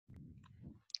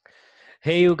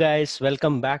Hey you guys,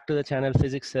 welcome back to the channel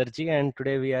PHYSICSSIRJEE, and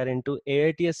today we are into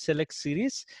AITSSELECT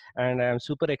series, and I am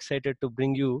super excited to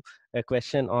bring you a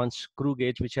question on screw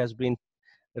gauge which has been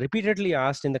repeatedly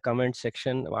asked in the comment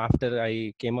section after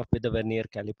I came up with the Vernier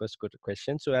calipers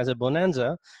question. So as a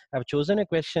bonanza, I've chosen a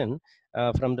question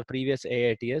from the previous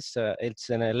AITS. It's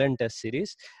an LN test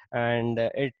series, and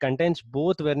it contains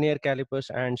both Vernier calipers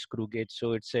and screw gauge.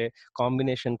 So it's a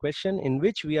combination question in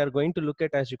which we are going to look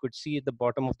at, as you could see at the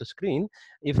bottom of the screen,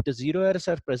 if the zero errors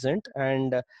are present,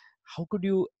 and how could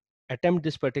you attempt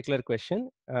this particular question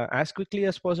as quickly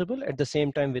as possible at the same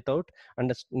time without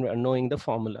knowing the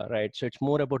formula, right? So it's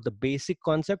more about the basic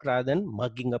concept rather than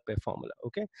mugging up a formula.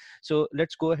 Okay, so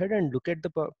let's go ahead and look at the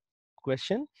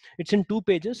question. It's in 2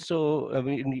 pages, so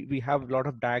we have a lot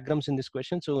of diagrams in this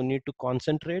question, so we need to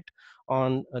concentrate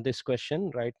on this question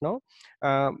right now.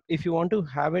 If you want to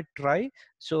have it try,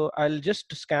 so I'll just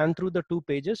scan through the 2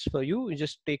 pages for you. You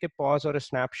just take a pause or a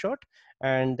snapshot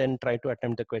and then try to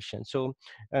attempt the question. So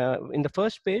in the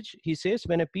first page, he says,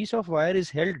 when a piece of wire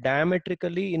is held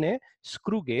diametrically in a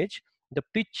screw gauge, the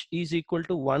pitch is equal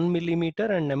to 1 millimeter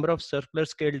and number of circular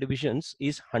scale divisions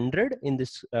is 100 in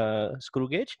this screw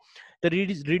gauge. The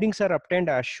readings are obtained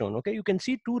as shown. Okay, you can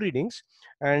see 2 readings,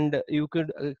 and you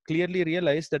could clearly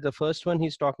realize that the first one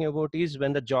he's talking about is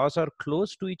when the jaws are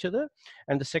close to each other,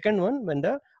 and the second one when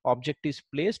the object is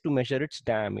placed to measure its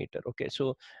diameter. Okay,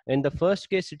 so in the first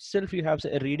case itself you have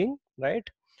a reading, right?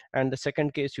 And the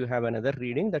second case you have another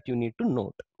reading that you need to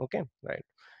note. Okay, right?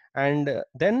 And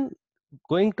then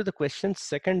going to the question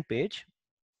second page,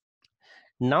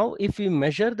 now if we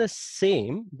measure the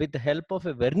same with the help of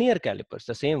a vernier calipers,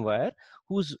 the same wire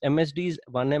whose MSD is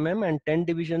 1 mm and 10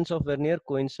 divisions of vernier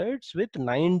coincides with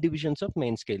 9 divisions of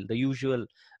main scale, the usual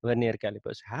vernier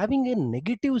calipers, having a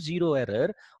negative zero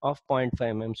error of 0.5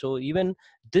 mm. So even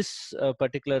this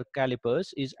particular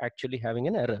calipers is actually having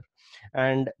an error.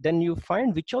 And then you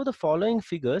find which of the following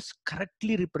figures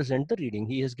correctly represent the reading.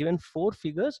 He has given 4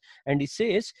 figures, and he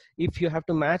says if you have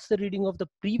to match the reading of the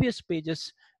previous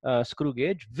pages screw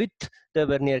gauge with the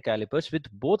vernier calipers, with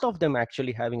both of them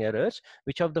actually having errors,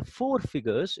 which of the 4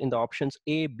 figures in the options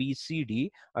A, B, C,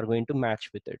 D are going to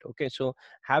match with it. Okay, so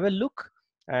have a look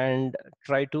and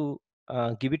try to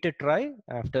give it a try.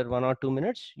 After 1 or 2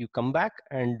 minutes, you come back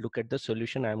and look at the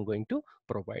solution I'm going to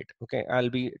provide. Okay,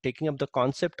 I'll be taking up the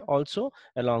concept also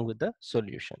along with the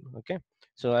solution. Okay,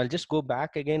 so I'll just go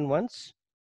back again once.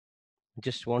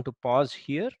 Just want to pause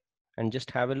here and just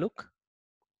have a look,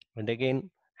 and again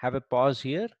have a pause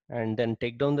here and then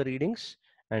take down the readings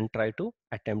and try to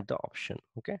attempt the option.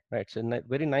 Okay, right? So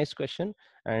very nice question.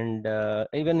 And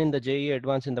even in the JEE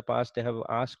advanced in the past, they have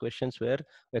asked questions where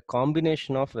a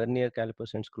combination of vernier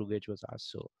calipers and screw gauge was asked,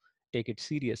 so take it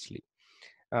seriously.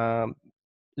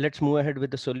 Let's move ahead with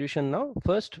the solution now.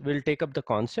 First we'll take up the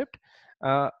concept.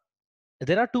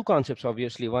 There are 2 concepts,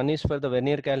 obviously. One is for the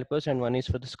vernier calipers and one is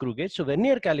for the screw gauge. So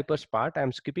vernier calipers part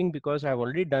I'm skipping because I've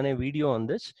already done a video on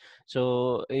this.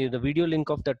 So the video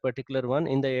link of that particular one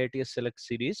in the AITSSELECT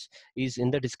series is in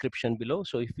the description below.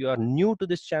 So if you are new to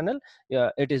this channel,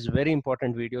 it is very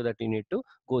important video that you need to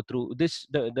go through. This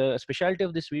the specialty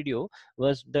of this video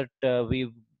was that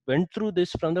we went through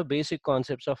this from the basic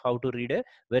concepts of how to read a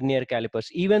vernier calipers,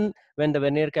 even when the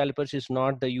vernier calipers is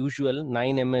not the usual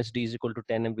 9 MSD is equal to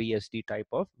 10 VSD type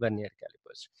of vernier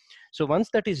calipers. So once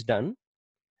that is done,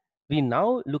 we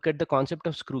now look at the concept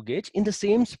of screw gauge in the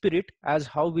same spirit as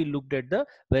how we looked at the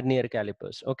vernier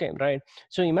calipers. Okay, right?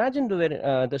 So imagine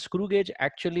the screw gauge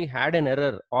actually had an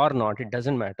error or not, it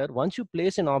doesn't matter. Once you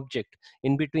place an object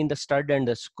in between the stud and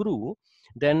the screw,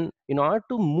 then in order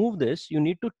to move this, you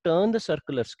need to turn the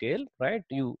circular scale, right?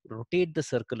 You rotate the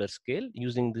circular scale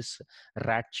using this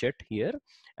ratchet here,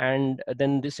 and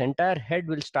then this entire head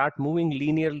will start moving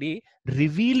linearly,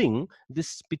 revealing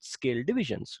this pitch scale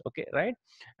divisions. Okay, right?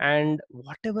 And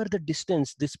whatever the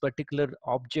distance this particular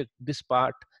object, this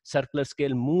part circular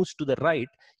scale moves to the right,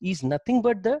 is nothing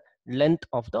but the length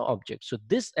of the object. So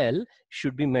this L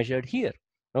should be measured here.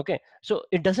 Okay, so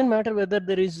it doesn't matter whether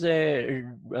there is a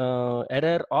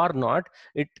error or not.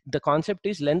 The concept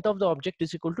is length of the object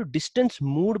is equal to distance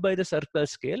moved by the circular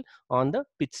scale on the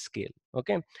pitch scale.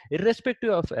 Okay,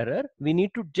 irrespective of error, we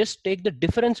need to just take the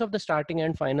difference of the starting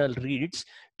and final reads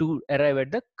to arrive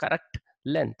at the correct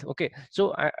length. Okay,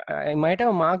 so I might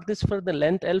have marked this for the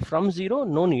length L from 0.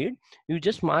 No need, you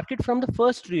just mark it from the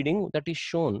first reading that is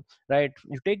shown, right?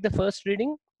 You take the first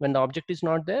reading when the object is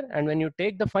not there, and when you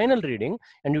take the final reading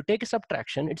and you take a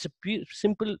subtraction, it's a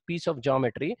simple piece of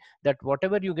geometry that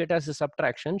whatever you get as a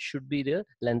subtraction should be the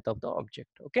length of the object.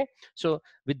 Okay, so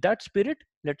with that spirit,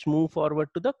 let's move forward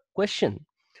to the question.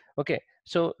 Okay,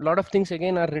 So a lot of things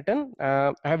again are written.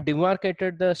 I have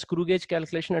demarcated the screw gauge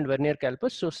calculation and vernier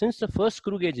calipers. So since the first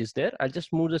screw gauge is there, I'll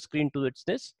just move the screen towards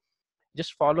this.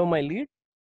 Just follow my lead.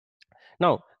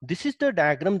 Now, this is the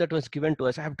diagram that was given to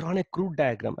us. I have drawn a crude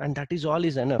diagram, and that is all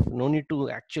is enough. No need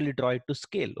to actually draw it to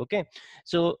scale. Okay.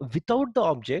 So without the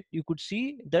object, you could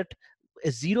see that a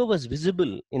zero was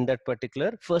visible in that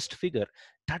particular first figure.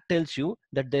 That tells you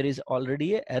that there is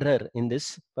already an error in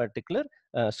this particular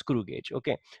screw gauge.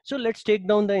 Okay. So let's take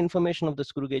down the information of the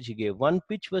screw gauge he gave. One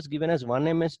pitch was given as 1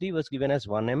 MSD, was given as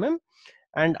 1 mm.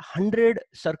 And 100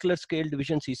 circular scale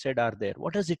divisions he said are there.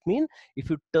 What does it mean? If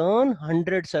you turn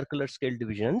 100 circular scale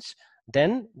divisions,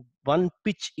 then one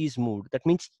pitch is moved. That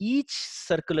means each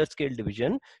circular scale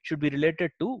division should be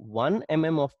related to 1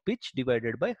 mm of pitch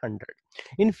divided by 100.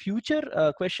 In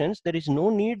future questions, there is no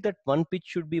need that one pitch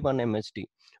should be 1 MSD.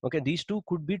 Okay, these two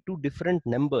could be two different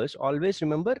numbers. Always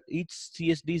remember each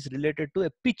CSD is related to a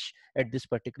pitch at this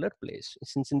particular place.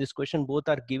 Since in this question both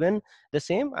are given the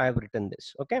same, I have written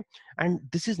this. Okay, and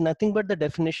this is nothing but the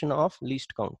definition of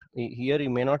least count. Here you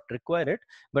may not require it,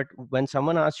 but when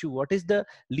someone asks you what is the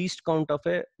least count of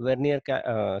a vernier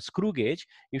screw gauge,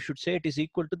 you should say it is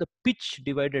equal to the pitch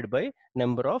divided by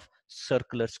number of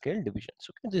circular scale divisions.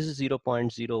 Okay, this is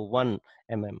 0.01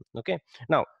 mm. Okay,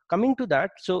 now coming to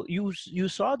that, so you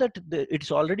saw that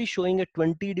it's already showing a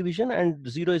 20 division and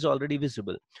 0 is already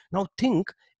visible. Now think,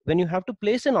 when you have to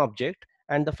place an object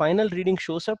and the final reading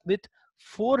shows up with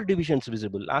 4 divisions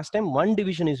visible. Last time 1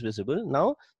 division is visible,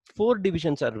 now 4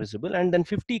 divisions are visible, and then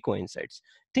 50 coincides.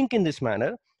 Think in this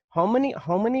manner, how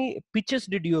many pitches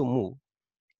did you move?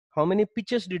 How many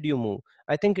pitches did you move?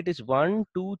 I think it is 1,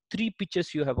 2, 3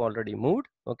 pitches you have already moved.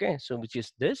 Okay, so which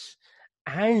is this,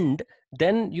 and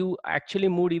then you actually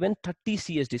moved even 30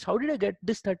 CSDs. How did I get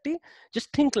this 30?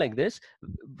 Just think like this.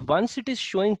 Once it is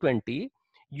showing 20,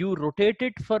 you rotate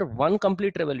it for one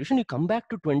complete revolution, you come back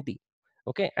to 20.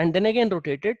 Okay, and then again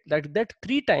rotate it, that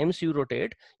 3 times you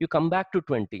rotate, you come back to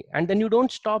 20, and then you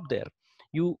don't stop there.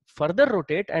 You further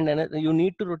rotate, and then you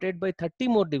need to rotate by 30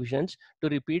 more divisions to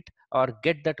repeat or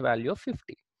get that value of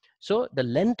 50. So the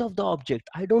length of the object,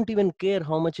 I don't even care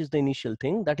how much is the initial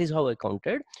thing, that is how I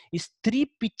counted, is 3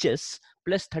 pitches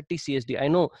plus 30 CSD. I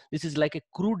know this is like a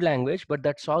crude language, but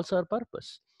that solves our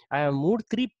purpose. I have moved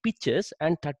 3 pitches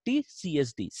and 30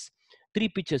 CSDs. 3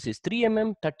 pitches is 3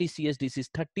 mm, 30 CSDs is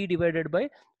 30 divided by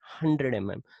 100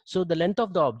 mm. So the length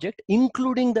of the object,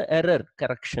 including the error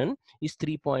correction, is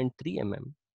 3.3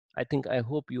 mm. I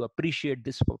hope you appreciate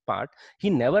this part. He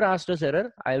never asked us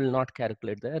error. I will not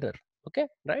calculate the error. Okay,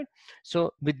 right?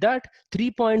 So with that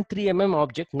 3.3 mm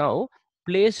object now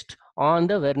placed on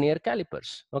the vernier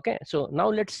calipers. Okay, so now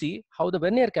let's see how the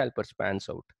vernier calipers pans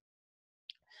out.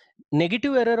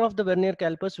 Negative error of the vernier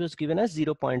calipers was given as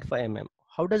 0.5 mm.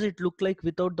 How does it look like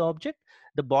without the object?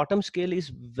 The bottom scale is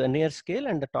vernier scale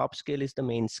and the top scale is the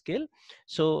main scale.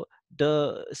 So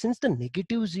since the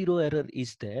negative 0 error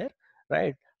is there,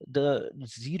 right, the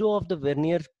 0 of the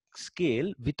vernier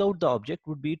scale without the object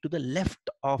would be to the left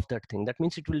of that thing. That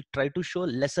means it will try to show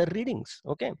lesser readings.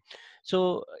 Okay,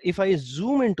 so if I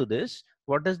zoom into this,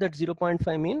 what does that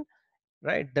 0.5 mean?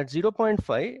 Right, that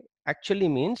 0.5 actually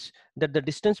means that the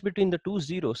distance between the two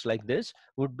zeros like this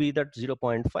would be that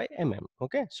 0.5 mm.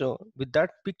 Okay, so with that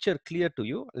picture clear to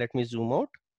you, let me zoom out.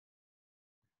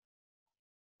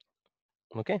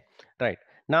 Okay, right,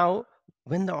 now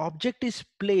when the object is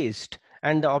placed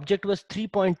and the object was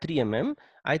 3.3 mm,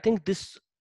 I think this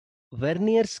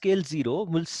vernier scale 0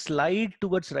 will slide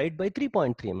towards right by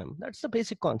 3.3 mm. That's the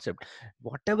basic concept.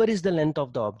 Whatever is the length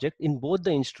of the object in both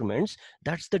the instruments,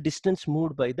 that's the distance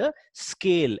moved by the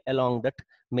scale along that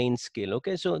main scale.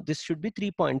 Okay, so this should be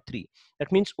 3.3.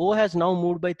 That means O has now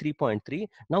moved by 3.3.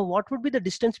 Now what would be the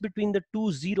distance between the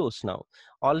two zeros now?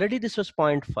 Already this was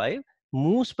 0.5,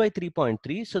 moves by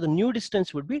 3.3, so the new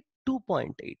distance would be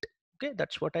 2.8. Okay,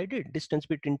 that's what I did. Distance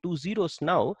between two zeros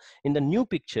now in the new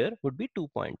picture would be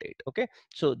 2.8. Okay,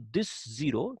 so this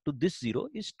 0 to this 0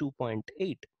 is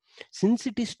 2.8. Since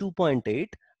it is 2.8,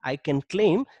 I can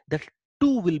claim that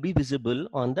 2 will be visible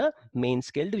on the main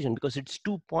scale division because it's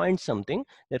 2 point something,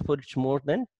 therefore it's more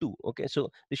than 2. Okay,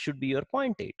 so this should be your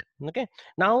 0.8. Okay,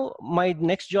 now my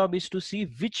next job is to see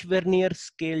which vernier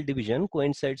scale division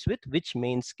coincides with which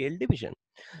main scale division.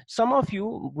 Some of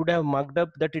you would have mugged up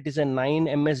that it is a 9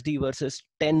 MSD versus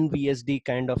 10 VSD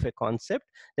kind of a concept.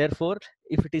 Therefore,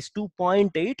 if it is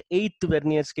 2.8, 8th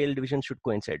vernier scale division should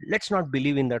coincide. Let's not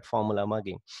believe in that formula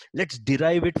mugging. Let's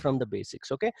derive it from the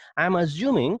basics. Okay, I'm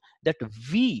assuming that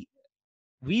Vth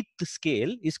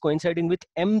scale is coinciding with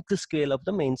mth scale of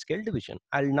the main scale division.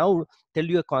 I'll now tell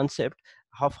you a concept.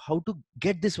 how to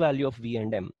get this value of V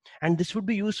and M. And this would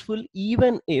be useful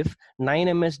even if 9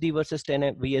 MSD versus 10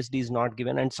 VSD is not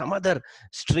given and some other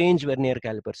strange vernier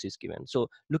calipers is given. So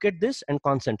look at this and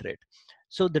concentrate.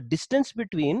 So the distance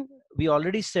between, we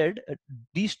already said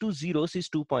these two zeros is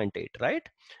 2.8, right?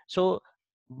 So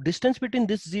distance between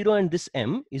this 0 and this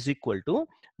M is equal to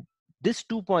this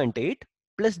 2.8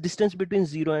 plus distance between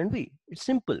 0 and V. It's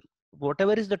simple.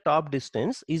 Whatever is the top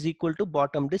distance is equal to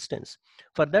bottom distance.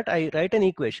 For that, I write an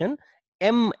equation,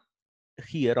 M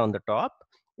here on the top.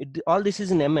 All this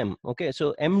is in mm. Okay,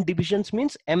 so M divisions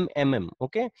means mm.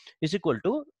 Okay, is equal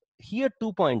to here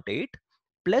 2.8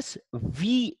 plus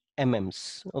V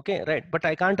MMs. Okay, right, but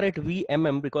I can't write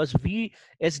VMM because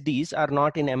VSDs are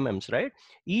not in MMs, right?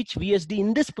 Each VSD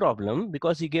in this problem,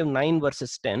 because he gave 9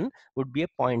 versus 10, would be a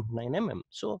 0.9 mm.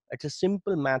 So it's a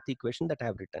simple math equation that I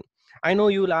have written. I know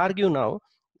you will argue now,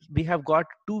 we have got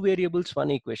two variables, one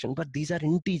equation, but these are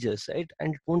integers, right?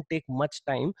 And it won't take much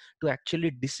time to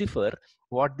actually decipher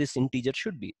what this integer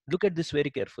should be. Look at this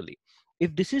very carefully.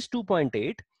 If this is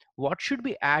 2.8, what should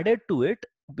be added to it?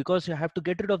 Because you have to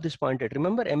get rid of this 0.8.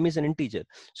 Remember, M is an integer.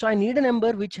 So I need a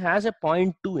number which has a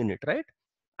 0.2 in it, right?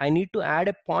 I need to add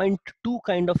a 0.2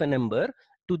 kind of a number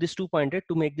to this 2.8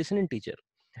 to make this an integer.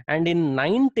 And in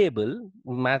 9 table,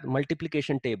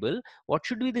 multiplication table, what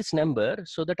should be this number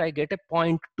so that I get a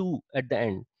 0.2 at the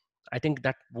end? I think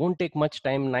that won't take much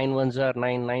time. 9 ones are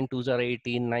 9, 9 twos are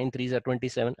 18, 9 threes are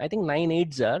 27. I think 9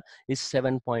 eights are is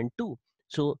 7.2.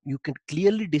 So you can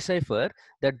clearly decipher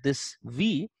that this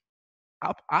V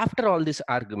up after all this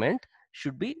argument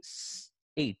should be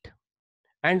 8.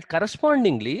 And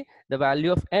correspondingly, the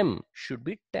value of M should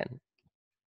be 10.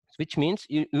 Which means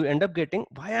you end up getting,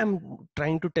 why I'm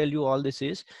trying to tell you all this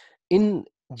is, in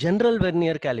general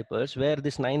vernier calipers where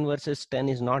this 9 versus 10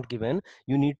 is not given,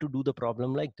 you need to do the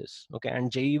problem like this. Okay,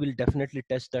 and JEE will definitely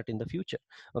test that in the future.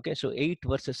 Okay, so 8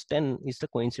 versus 10 is the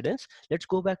coincidence. Let's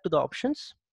go back to the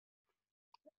options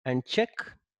and check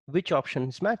which option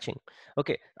is matching.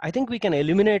 Okay, I think we can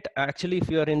eliminate, actually if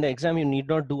you are in the exam, you need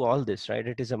not do all this, right?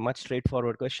 It is a much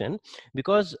straightforward question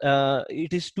because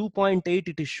it is 2.8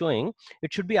 it is showing.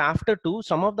 It should be after 2.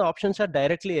 Some of the options are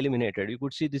directly eliminated. You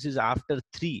could see this is after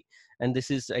 3 and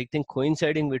this is, I think,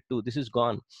 coinciding with 2. This is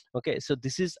gone. Okay, so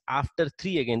this is after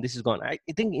 3 again, this is gone. I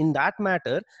think in that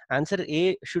matter, answer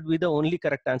A should be the only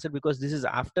correct answer because this is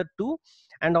after 2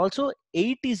 and also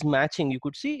 8 is matching. You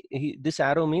could see this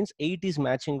arrow means 8 is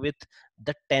matching with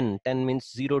the 10. 10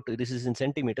 means 0 to, this is in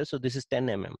centimeters, so this is 10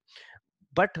 mm.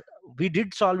 But we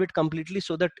did solve it completely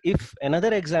so that if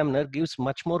another examiner gives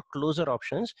much more closer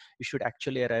options, you should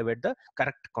actually arrive at the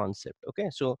correct concept. Okay,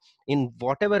 so in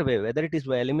whatever way, whether it is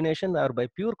by elimination or by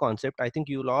pure concept, I think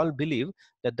you will all believe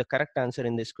that the correct answer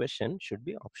in this question should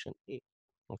be option A.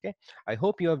 Okay, I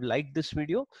hope you have liked this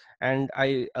video, and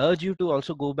I urge you to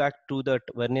also go back to that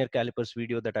vernier calipers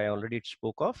video that I already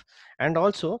spoke of, and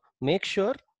also make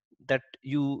sure that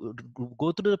you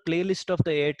go through the playlist of the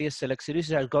AITS Select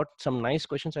series. I've got some nice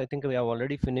questions. I think we have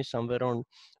already finished somewhere around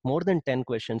more than 10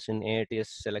 questions in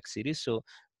AITS Select series. So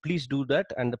please do that.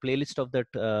 And the playlist of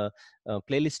that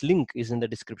playlist link is in the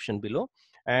description below.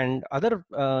 And other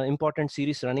important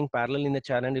series running parallel in the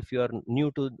channel, if you are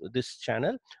new to this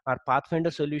channel, are Pathfinder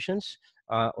Solutions,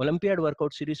 Olympiad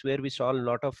workout series where we solve a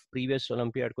lot of previous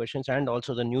Olympiad questions and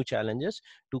also the new challenges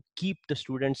to keep the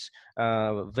students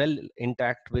well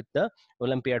intact with the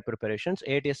Olympiad preparations,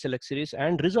 AITS Select series,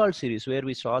 and Resolve series where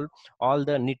we solve all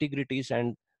the nitty-gritties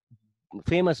and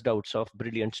famous doubts of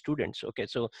brilliant students. Okay,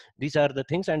 so these are the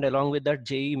things, and along with that,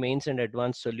 JEE mains and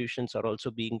advanced solutions are also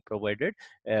being provided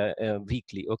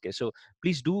weekly. Okay, so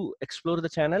please do explore the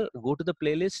channel, go to the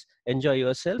playlist, enjoy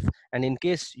yourself, and in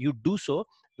case you do so,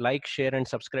 like, share, and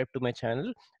subscribe to my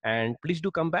channel. And please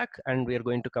do come back, and we are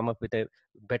going to come up with a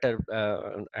better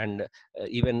and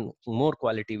even more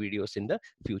quality videos in the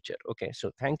future. Okay, so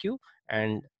thank you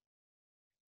and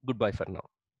goodbye for now.